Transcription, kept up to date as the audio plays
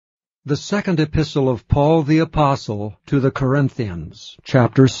The second epistle of Paul the Apostle to the Corinthians,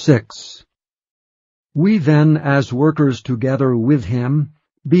 chapter 6. We then, as workers together with him,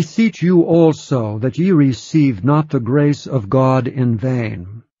 beseech you also that ye receive not the grace of God in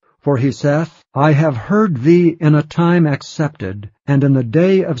vain. For he saith, I have heard thee in a time accepted, and in the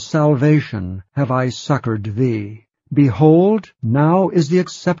day of salvation have I succored thee. Behold, now is the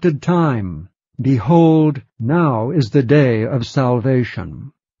accepted time. Behold, now is the day of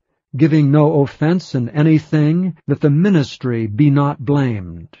salvation. Giving no offense in anything, that the ministry be not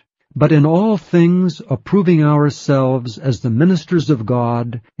blamed, but in all things approving ourselves as the ministers of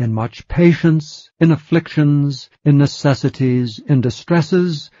God, in much patience, in afflictions, in necessities, in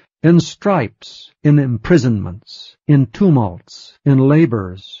distresses, in stripes, in imprisonments, in tumults, in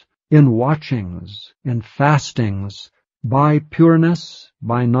labors, in watchings, in fastings, by pureness,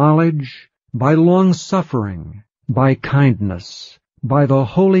 by knowledge, by long-suffering, by kindness, by the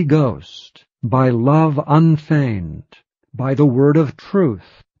Holy Ghost, by love unfeigned, by the word of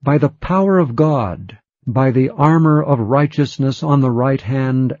truth, by the power of God, by the armor of righteousness on the right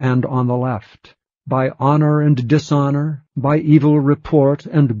hand and on the left, by honor and dishonor, by evil report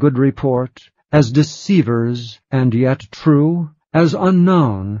and good report, as deceivers and yet true, as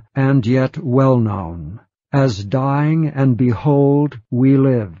unknown and yet well known, as dying and behold we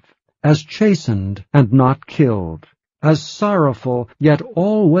live, as chastened and not killed, as sorrowful, yet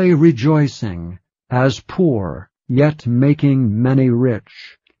alway rejoicing, as poor, yet making many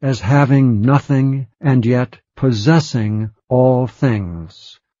rich, as having nothing, and yet possessing all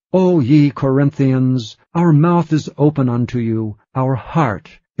things. O ye Corinthians, our mouth is open unto you, our heart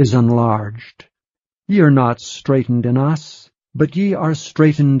is enlarged. Ye are not straitened in us, but ye are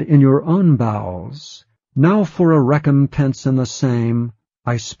straitened in your own bowels. Now for a recompense in the same,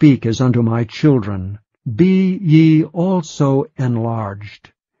 I speak as unto my children, be ye also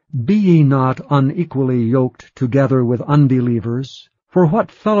enlarged. Be ye not unequally yoked together with unbelievers? For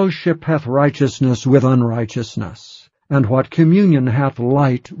what fellowship hath righteousness with unrighteousness? And what communion hath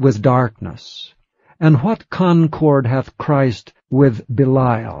light with darkness? And what concord hath Christ with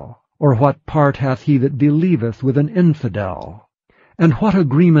Belial? Or what part hath he that believeth with an infidel? And what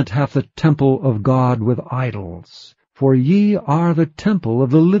agreement hath the temple of God with idols? For ye are the temple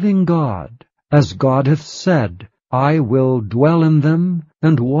of the living God. As God hath said, I will dwell in them,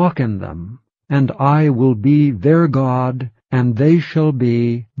 and walk in them, and I will be their God, and they shall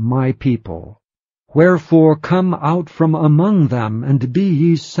be my people. Wherefore come out from among them, and be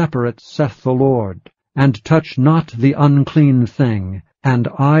ye separate, saith the Lord, and touch not the unclean thing, and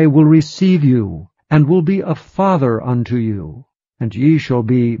I will receive you, and will be a father unto you, and ye shall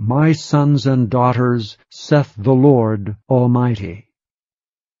be my sons and daughters, saith the Lord Almighty.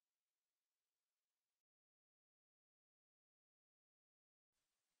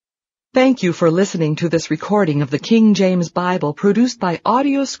 Thank you for listening to this recording of the King James Bible produced by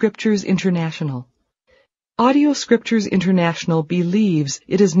Audio Scriptures International. Audio Scriptures International believes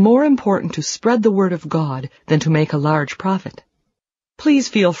it is more important to spread the Word of God than to make a large profit. Please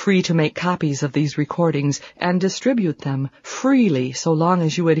feel free to make copies of these recordings and distribute them freely so long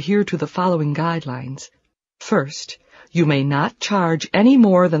as you adhere to the following guidelines. First, you may not charge any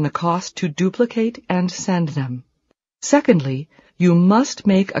more than the cost to duplicate and send them. Secondly, you must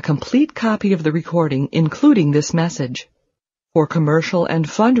make a complete copy of the recording, including this message. For commercial and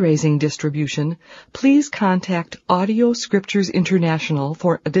fundraising distribution, please contact Audio Scriptures International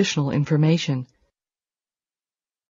for additional information.